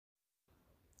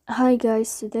Hi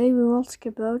guys, today we will talk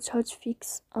about how to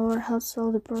fix or how to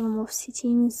solve the problem of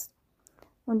settings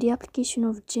on the application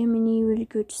of Gemini. We'll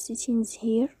go to settings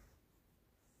here.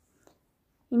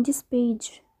 In this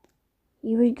page,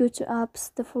 you will go to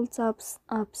apps, default apps,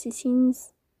 app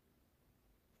settings.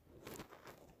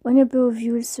 When above,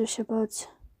 you will search about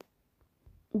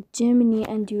Gemini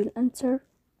and you will enter.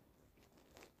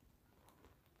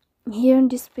 Here in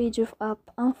this page of app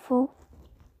info,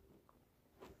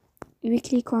 you will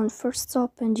click on first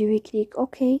stop and you will click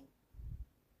OK.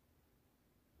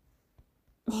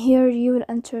 Here you will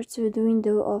enter to the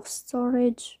window of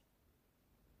storage.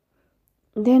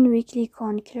 Then we click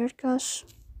on clear cache.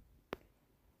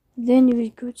 Then you will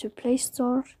go to Play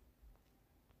Store.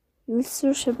 You will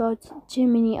search about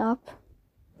Gemini app.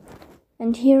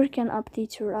 And here you can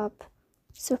update your app.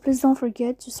 So please don't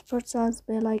forget to support us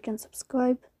by like and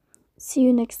subscribe. See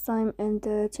you next time and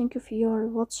thank you for your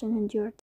watching and your